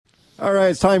All right,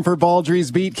 it's time for Baldrey's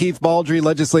Beat. Keith Baldrey,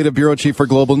 Legislative Bureau Chief for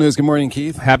Global News. Good morning,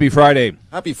 Keith. Happy Friday.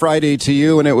 Happy Friday to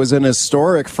you, and it was an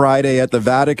historic Friday at the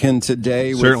Vatican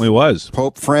today. Certainly was.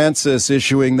 Pope Francis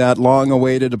issuing that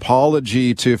long-awaited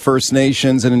apology to First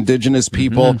Nations and Indigenous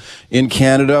people in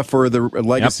Canada for the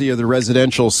legacy of the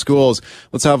residential schools.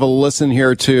 Let's have a listen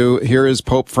here here is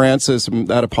Pope Francis,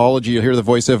 that apology. You'll hear the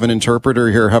voice of an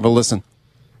interpreter here. Have a listen.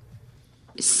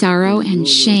 Sorrow and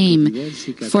shame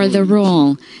for the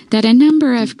role that a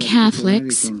number of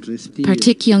Catholics,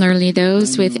 particularly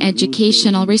those with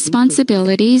educational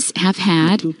responsibilities, have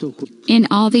had in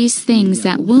all these things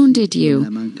that wounded you,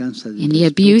 in the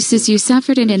abuses you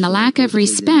suffered, and in the lack of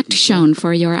respect shown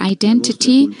for your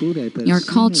identity, your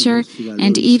culture,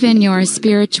 and even your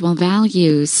spiritual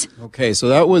values. Okay, so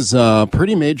that was a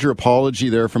pretty major apology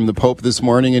there from the Pope this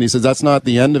morning, and he says that's not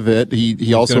the end of it.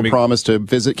 He also promised to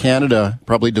visit Canada,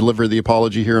 probably deliver the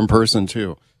apology here in person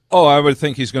too. Oh, I would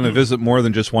think he's going to visit more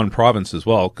than just one province as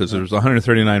well, because there's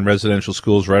 139 residential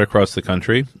schools right across the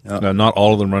country. Not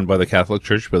all of them run by the Catholic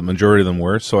Church, but the majority of them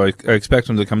were. So I expect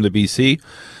him to come to BC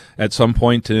at some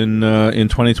point in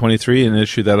 2023 and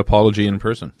issue that apology in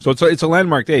person. So it's a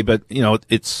landmark day, but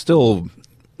it's still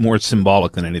more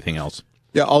symbolic than anything else.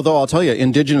 Yeah, although I'll tell you,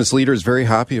 Indigenous leaders very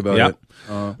happy about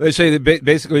it. They say that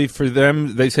basically for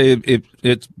them, they say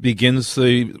it begins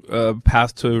the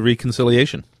path to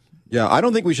reconciliation. Yeah, I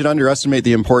don't think we should underestimate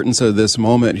the importance of this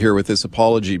moment here with this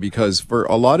apology, because for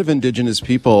a lot of Indigenous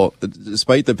people,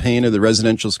 despite the pain of the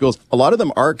residential schools, a lot of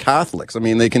them are Catholics. I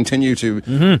mean, they continue to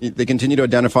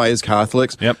identify as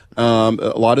Catholics. Yep.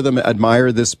 A lot of them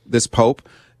admire this Pope.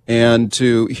 And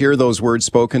to hear those words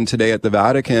spoken today at the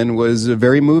Vatican was a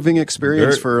very moving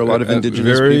experience for a lot of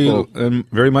Indigenous people.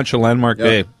 Very much a landmark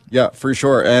day. Yeah, for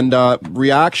sure. And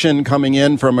reaction coming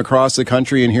in from across the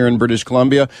country and here in British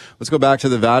Columbia. Let's go back to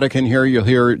the Vatican here. You'll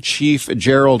hear Chief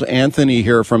Gerald Anthony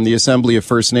here from the Assembly of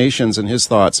First Nations and his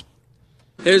thoughts.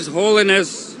 His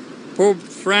Holiness Pope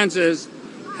Francis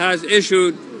has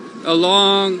issued a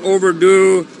long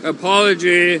overdue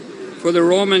apology for the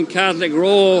Roman Catholic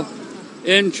role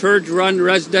in church-run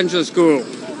residential school.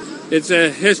 It's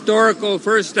a historical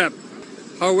first step.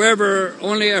 However,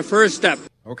 only a first step.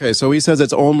 Okay, so he says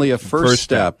it's only a first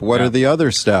step. What are the other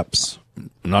steps?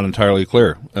 Not entirely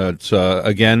clear. It's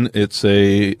this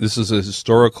is a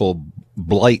historical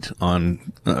blight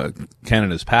on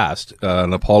Canada's past.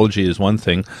 An apology is one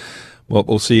thing. Well,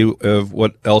 we'll see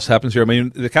what else happens here. I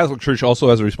mean, the Catholic Church also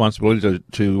has a responsibility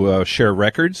to share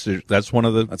records. That's one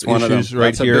of the issues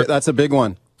right here. That's a big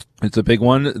one. It's a big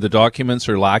one. The documents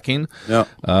are lacking. Yeah.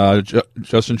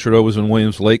 Justin Trudeau was in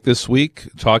Williams Lake this week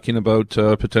talking about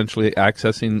potentially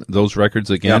accessing those records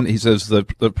again. He says the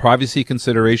privacy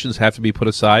considerations have to be put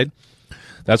aside.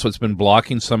 That's what's been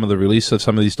blocking some of the release of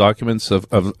some of these documents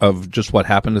of just what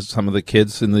happened to some of the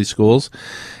kids in these schools.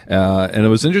 And it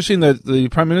was interesting that the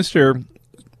Prime Minister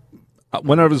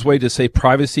went out of his way to say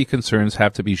privacy concerns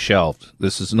have to be shelved.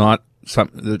 This is not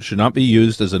something that should not be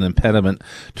used as an impediment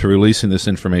to releasing this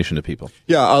information to people.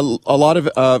 Yeah, a lot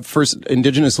of first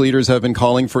Indigenous leaders have been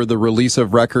calling for the release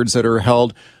of records that are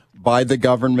held by the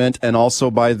government and also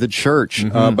by the church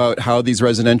about how these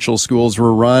residential schools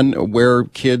were run, where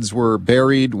kids were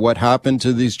buried, what happened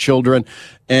to these children.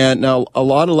 And now a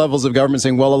lot of levels of government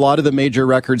saying, well, a lot of the major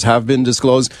records have been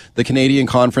disclosed. The Canadian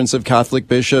Conference of Catholic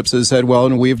Bishops has said, well,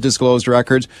 and we've disclosed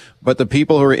records, but the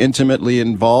people who are intimately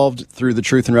involved through the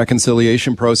Truth and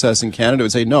Reconciliation process in Canada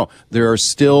would say, no, there are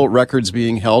still records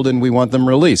being held and we want them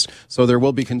released. So there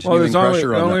will be continuing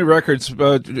pressure on only records.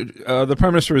 The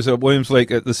Prime Minister was at Williams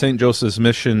Lake at the St. Joseph's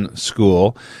Mission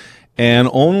School, and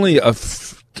only a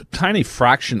tiny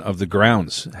fraction of the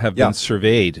grounds have been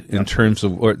surveyed in terms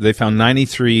of, or they found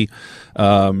 93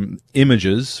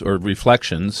 images or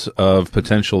reflections of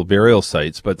potential burial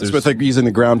sites. But there's with using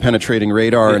the ground penetrating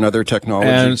radar and other technology.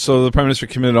 And so the Prime Minister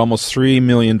committed almost $3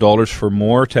 million for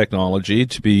more technology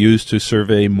to be used to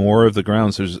survey more of the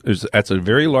grounds. That's a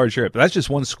very large area, but that's just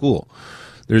one school.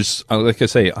 There's, like I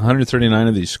say, 139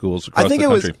 of these schools across the country.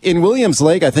 I think it was in Williams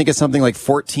Lake. I think it's something like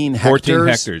 14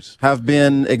 hectares have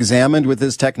been examined with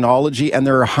this technology, and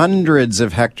there are hundreds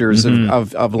of hectares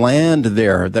of land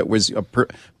there that was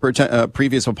a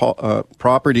previous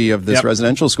property of this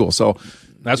residential school. So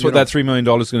that's what that $3 million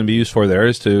is going to be used for. There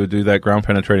is to do that ground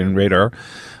penetrating radar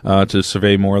to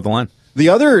survey more of the land. The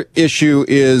other issue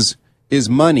is is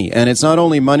money. And it's not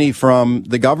only money from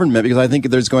the government, because I think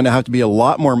there's going to have to be a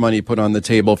lot more money put on the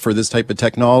table for this type of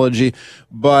technology.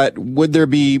 But would there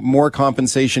be more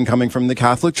compensation coming from the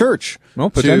Catholic Church? Well,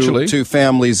 potentially. To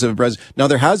families of Now,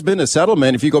 there has been a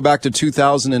settlement. If you go back to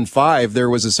 2005, there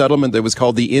was a settlement that was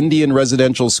called the Indian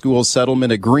Residential School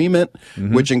Settlement Agreement,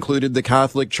 which included the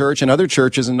Catholic Church and other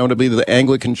churches, and notably the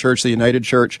Anglican Church, the United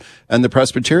Church, and the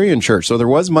Presbyterian Church. So there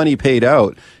was money paid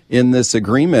out in this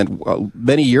agreement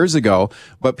many years ago,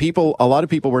 but a lot of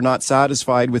people were not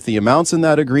satisfied with the amounts in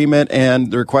that agreement,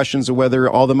 and there are questions of whether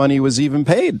all the money was even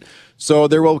paid. So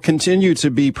there will continue to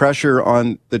be pressure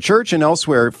on the church and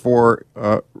elsewhere for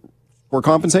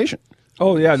compensation.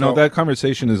 Oh yeah, no, that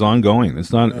conversation is ongoing.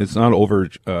 It's not over,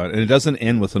 and it doesn't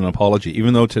end with an apology,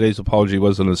 even though today's apology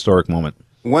was an historic moment.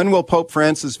 When will Pope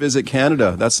Francis visit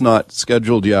Canada? That's not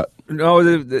scheduled yet. No,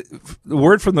 the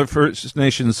word from the First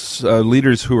Nations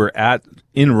leaders who are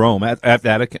in Rome at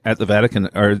the Vatican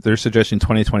they're suggesting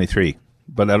 2023.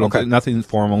 But I don't think nothing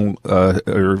formal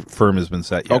or firm has been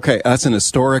set yet. Okay, that's an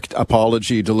historic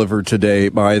apology delivered today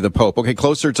by the Pope. Okay,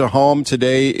 closer to home,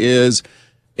 today is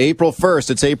April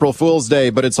 1st. It's April Fool's Day,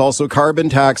 but it's also Carbon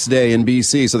Tax Day in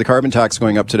BC. So the carbon tax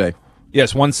going up today.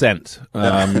 Yes, 1 cent.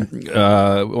 1 cent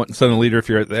a liter. If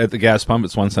you're at the gas pump,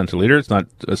 it's 1 cent a liter. It's not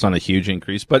a huge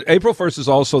increase. But April 1st is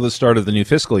also the start of the new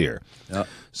fiscal year. Yeah.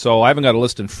 So I haven't got a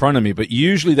list in front of me, but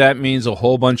usually that means a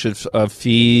whole bunch of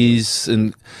fees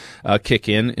and kick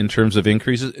in terms of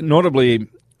increases. Notably,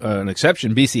 an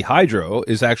exception, BC Hydro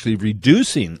is actually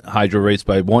reducing hydro rates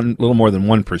by little more than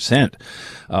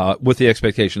 1%, with the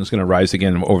expectation it's going to rise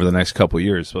again over the next couple of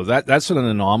years. So that's an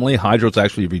anomaly. Hydro's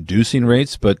actually reducing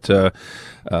rates, but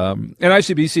and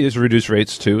ICBC has reduced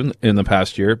rates too in the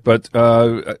past year, but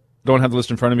don't have the list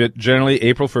in front of me. Generally,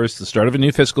 April 1st, the start of a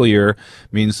new fiscal year,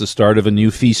 means the start of a new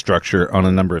fee structure on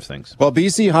a number of things. Well,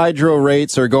 BC Hydro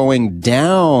rates are going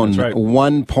down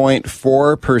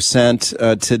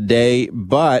 1.4% today,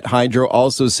 but Hydro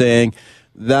also saying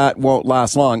that won't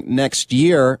last long. Next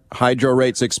year, Hydro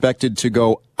rates expected to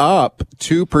go up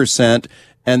 2%,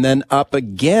 and then up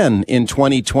again in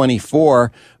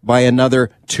 2024 by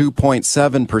another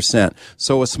 2.7%.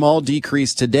 So a small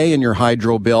decrease today in your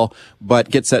hydro bill, but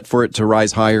get set for it to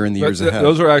rise higher in the years ahead.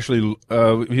 Those are actually,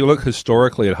 if you look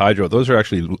historically at hydro, those are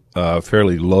actually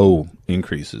fairly low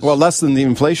increases. Well, less than the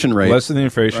inflation rate. Less than the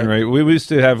inflation rate. We used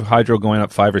to have hydro going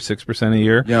up 5 or 6% a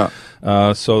year. Yeah.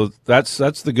 So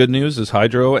that's the good news is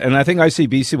hydro, and I think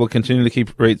ICBC will continue to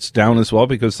keep rates down as well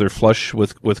because they're flush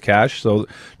with cash. So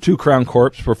 2 Crown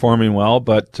Corps performing well,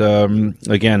 but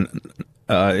again,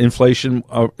 inflation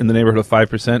in the neighborhood of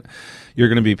 5%. You're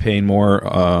going to be paying more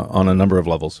on a number of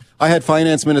levels. I had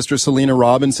Finance Minister Selina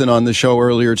Robinson on the show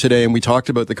earlier today, and we talked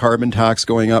about the carbon tax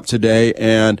going up today,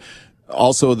 and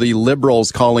also the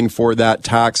Liberals calling for that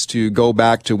tax to go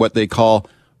back to what they call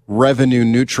revenue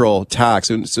neutral tax.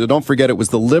 And so don't forget, it was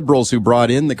the Liberals who brought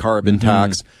in the carbon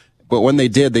tax, but when they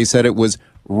did, they said it was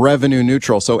revenue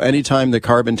neutral. So anytime the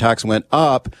carbon tax went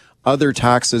up, other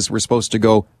taxes were supposed to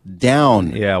go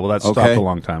down. Yeah, well, that stopped a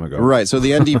long time ago. Right. So the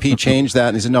NDP changed that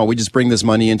and they said, no, we just bring this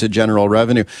money into general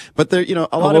revenue. But there,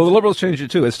 a lot of... the Liberals changed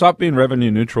it too. It stopped being revenue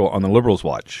neutral on the Liberals'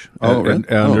 watch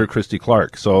under Christy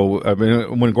Clark. So I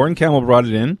mean, when Gordon Campbell brought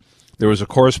it in, there was a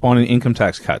corresponding income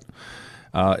tax cut.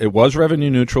 It was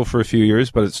revenue neutral for a few years,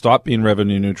 but it stopped being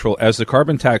revenue neutral. As the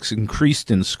carbon tax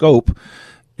increased in scope,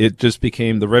 it just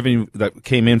became the revenue that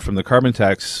came in from the carbon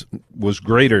tax was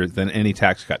greater than any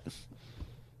tax cut.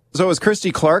 So it was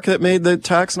Christy Clark that made the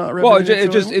tax not revenue? Well,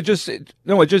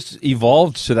 it just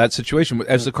evolved to that situation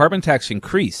as the carbon tax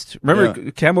increased.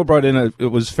 Remember, Campbell brought in it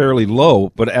was fairly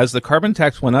low, but as the carbon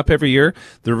tax went up every year,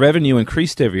 the revenue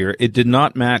increased every year. It did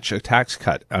not match a tax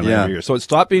cut on every year. So it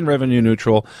stopped being revenue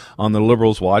neutral on the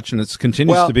Liberals' watch, and it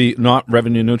continues to be not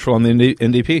revenue neutral on the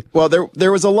NDP. Well,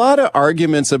 there was a lot of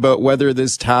arguments about whether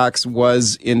this tax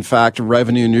was in fact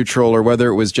revenue neutral or whether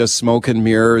it was just smoke and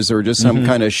mirrors or just some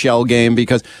kind of shell game,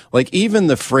 because like even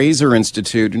the Fraser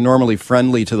Institute, normally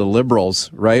friendly to the Liberals,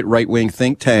 right-wing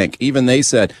think tank, even they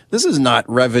said, this is not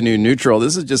revenue neutral.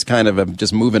 This is just kind of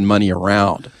just moving money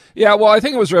around. Yeah, well, I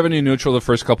think it was revenue neutral the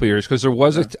first couple of years because there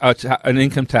was an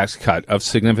income tax cut of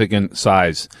significant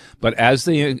size. But as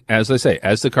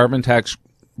the carbon tax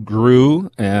grew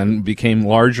and became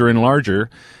larger and larger,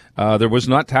 there was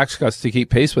not tax cuts to keep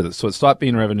pace with it. So it stopped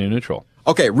being revenue neutral.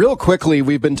 Okay, real quickly,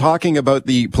 we've been talking about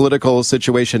the political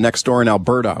situation next door in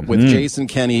Alberta with Jason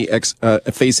Kenney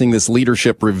facing this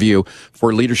leadership review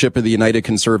for leadership of the United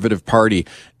Conservative Party.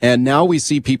 And now we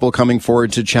see people coming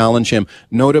forward to challenge him,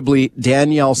 notably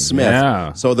Danielle Smith.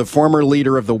 Yeah. So the former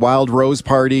leader of the Wild Rose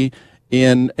Party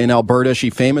in Alberta. She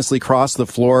famously crossed the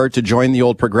floor to join the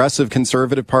old Progressive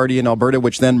Conservative Party in Alberta,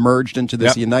 which then merged into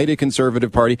this United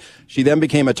Conservative Party. She then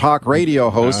became a talk radio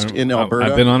host in Alberta.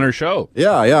 I've been on her show.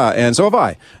 Yeah, and so have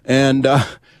I. And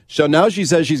so now she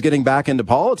says she's getting back into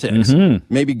politics,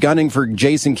 maybe gunning for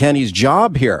Jason Kenney's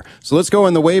job here. So let's go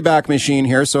in the Wayback Machine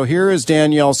here. So here is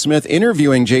Danielle Smith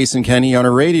interviewing Jason Kenney on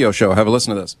a radio show. Have a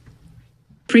listen to this.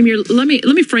 Premier, let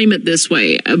me frame it this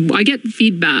way. I get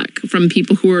feedback from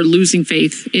people who are losing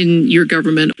faith in your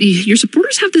government. Your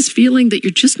supporters have this feeling that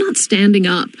you're just not standing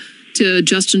up to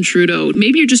Justin Trudeau.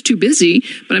 Maybe you're just too busy,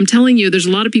 but I'm telling you, there's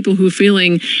a lot of people who are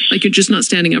feeling like you're just not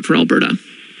standing up for Alberta.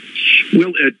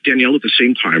 Well, Danielle, at the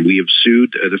same time, we have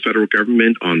sued the federal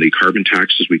government on the carbon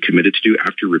taxes we committed to do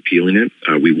after repealing it.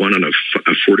 We won on a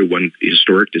 4-1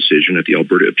 historic decision at the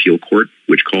Alberta Appeal Court,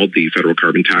 which called the federal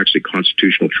carbon tax a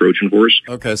constitutional Trojan horse.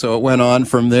 Okay, so it went on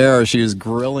from there. She was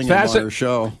grilling him on her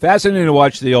show. Fascinating to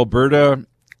watch the Alberta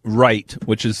right,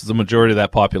 which is the majority of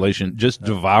that population, just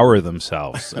devour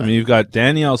themselves. I mean, you've got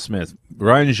Danielle Smith,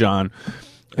 Brian Jean,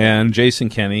 and Jason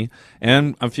Kenney,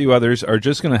 and a few others are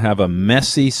just going to have a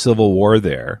messy civil war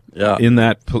there. In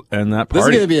that party. This is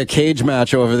going to be a cage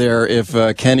match over there if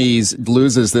Kenney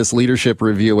loses this leadership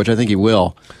review, which I think he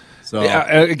will. So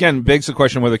again, begs the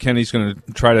question whether Kenney's going to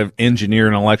try to engineer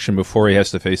an election before he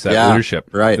has to face that leadership.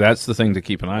 Right. That's the thing to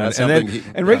keep an eye on.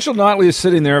 And Rachel Notley is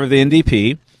sitting there with the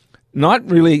NDP,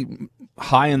 not really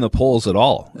high in the polls at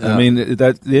all. I mean,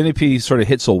 that the NDP sort of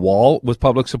hits a wall with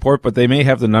public support, but they may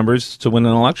have the numbers to win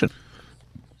an election.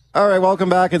 All right, welcome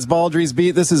back. It's Baldrey's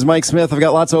Beat. This is Mike Smith. I've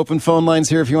got lots of open phone lines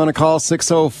here if you want to call.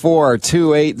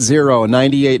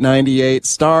 604-280-9898,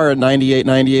 star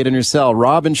 9898 in your cell.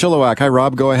 Rob in Chilliwack. Hi,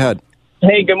 Rob. Go ahead.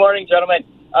 Hey, good morning, gentlemen.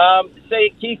 Say,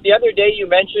 Keith, the other day you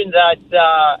mentioned that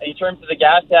in terms of the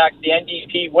gas tax, the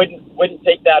NDP wouldn't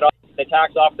take that off, the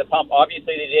tax off the pump.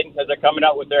 Obviously, they didn't because they're coming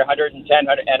out with their 110 and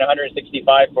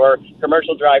 165 for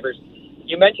commercial drivers.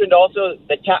 You mentioned also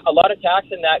that a lot of tax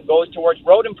in that goes towards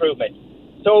road improvement.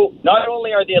 So not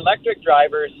only are the electric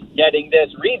drivers getting this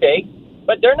rebate,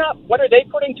 but they're not. What are they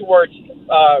putting towards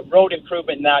road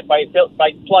improvement in that by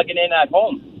plugging in at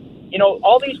home? You know,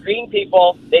 all these green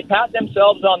people, they pat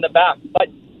themselves on the back. But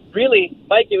really,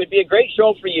 Mike, it would be a great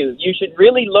show for you. You should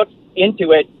really look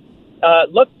into it.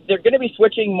 They're going to be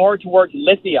switching more towards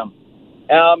lithium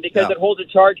because it holds a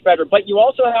charge better. But you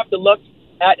also have to look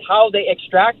at how they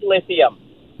extract lithium.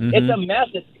 It's a mess,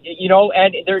 and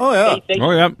they're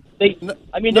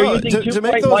they're using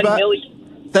 2.1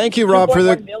 million. Thank you, Rob, for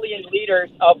the 2.1 million liters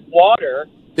of water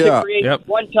to create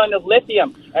 1 ton of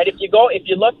lithium. And if you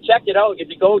check it out. If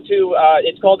you go to,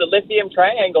 it's called the Lithium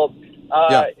Triangle,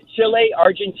 Chile,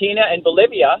 Argentina, and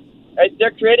Bolivia.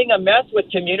 They're creating a mess with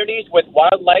communities, with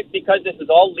wildlife, because this is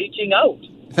all leaching out.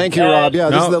 Thank you, Rob. Yeah,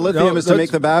 the lithium is to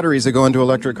make the batteries that go into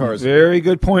electric cars. Very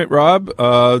good point, Rob.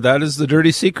 That is the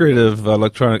dirty secret of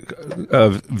electronic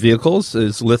vehicles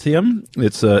is lithium.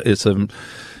 It's a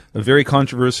very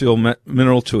controversial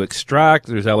mineral to extract.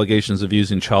 There's allegations of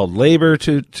using child labor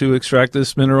to extract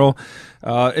this mineral.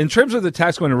 In terms of the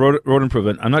tax going to road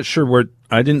improvement, I'm not sure where.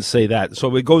 I didn't say that.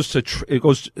 So it goes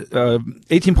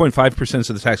 18.5%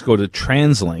 of the tax go to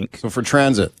TransLink. So for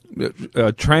transit.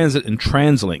 Transit and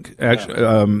TransLink.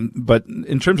 Actually, but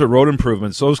in terms of road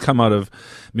improvements, those come out of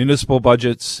municipal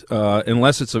budgets,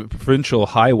 unless it's a provincial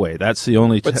highway. That's the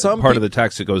only part of the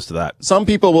tax that goes to that. Some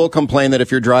people will complain that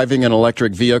if you're driving an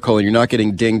electric vehicle and you're not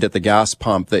getting dinged at the gas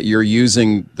pump, that you're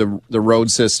using the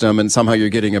road system and somehow you're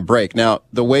getting a break. Now,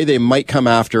 the way they might come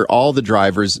after all the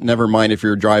drivers, never mind if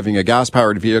you're driving a gas-powered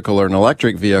vehicle or an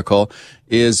electric vehicle,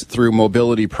 is through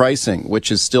mobility pricing,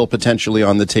 which is still potentially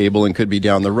on the table and could be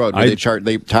down the road. They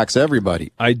tax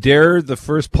everybody. I dare the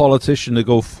first politician to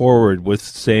go forward with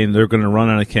saying they're going to run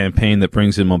on a campaign that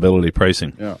brings in mobility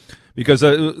pricing. Yeah. Because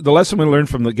the lesson we learned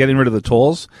from getting rid of the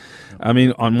tolls, I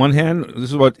mean, on one hand, this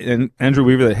is what Andrew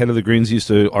Weaver, the head of the Greens, used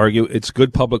to argue. It's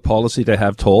good public policy to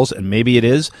have tolls, and maybe it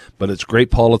is, but it's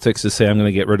great politics to say I'm going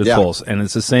to get rid of tolls. And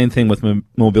it's the same thing with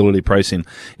mobility pricing.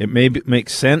 It may make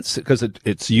sense because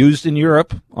it's used in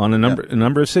Europe on a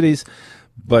number of cities,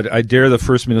 but I dare the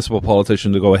first municipal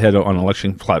politician to go ahead on an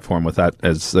election platform with that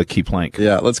as the key plank.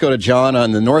 Yeah, let's go to John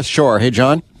on the North Shore. Hey,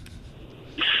 John.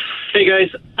 Hey, guys.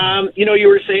 You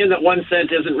were saying that 1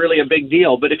 cent isn't really a big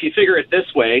deal, but if you figure it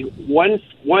this way, 1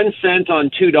 cent on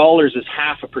 $2 is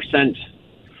 0.5%.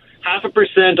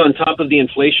 0.5% on top of the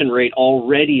inflation rate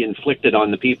already inflicted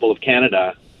on the people of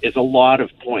Canada is a lot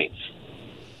of points.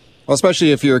 Well,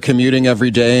 especially if you're commuting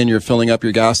every day and you're filling up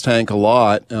your gas tank a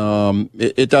lot,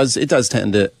 it does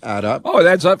tend to add up. Oh, it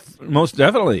adds up most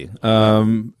definitely.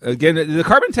 Again, the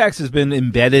carbon tax has been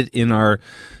embedded in our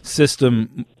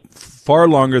system far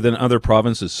longer than other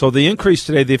provinces. So the increase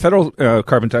today, the federal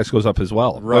carbon tax goes up as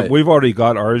well. Right. But we've already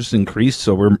got ours increased,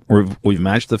 so we've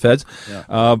matched the feds.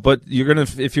 Yeah. But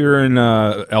if you're in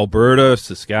Alberta,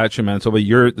 Saskatchewan, Manitoba,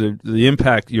 the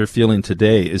impact you're feeling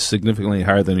today is significantly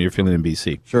higher than you're feeling in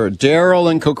BC. Sure. Daryl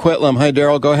in Coquitlam. Hi,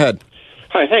 Daryl. Go ahead.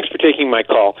 Hi, thanks for taking my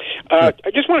call. I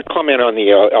just want to comment on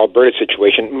the Alberta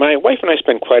situation. My wife and I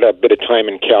spend quite a bit of time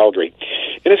in Calgary.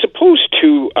 And as opposed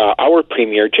to our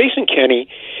premier, Jason Kenney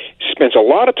spends a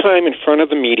lot of time in front of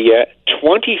the media,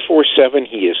 24/7.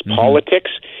 He is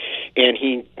politics, and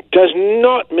he does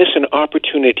not miss an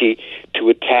opportunity to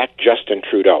attack Justin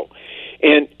Trudeau.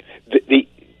 And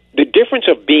the difference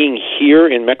of being here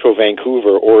in Metro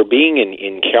Vancouver or being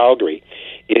in Calgary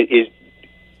is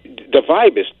the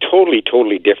vibe is totally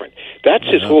different. That's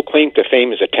his whole claim to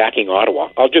fame, is attacking Ottawa.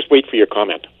 I'll just wait for your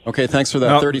comment. Okay, thanks for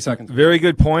that. 30 seconds. Very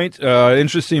good point.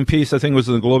 Interesting piece, I think, was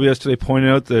in the Globe yesterday, pointing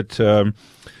out that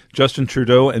Justin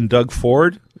Trudeau and Doug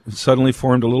Ford suddenly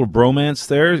formed a little bromance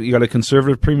there. You got a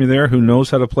Conservative premier there who knows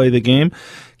how to play the game.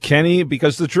 Kenney,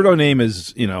 because the Trudeau name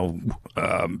is,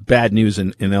 bad news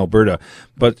in Alberta,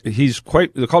 but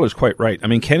the caller's quite right. I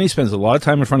mean, Kenney spends a lot of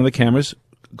time in front of the cameras,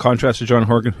 contrast to John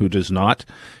Horgan, who does not.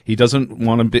 He doesn't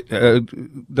want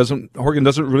to Horgan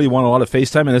doesn't really want a lot of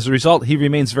FaceTime, and as a result, he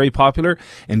remains very popular,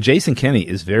 and Jason Kenney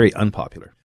is very unpopular.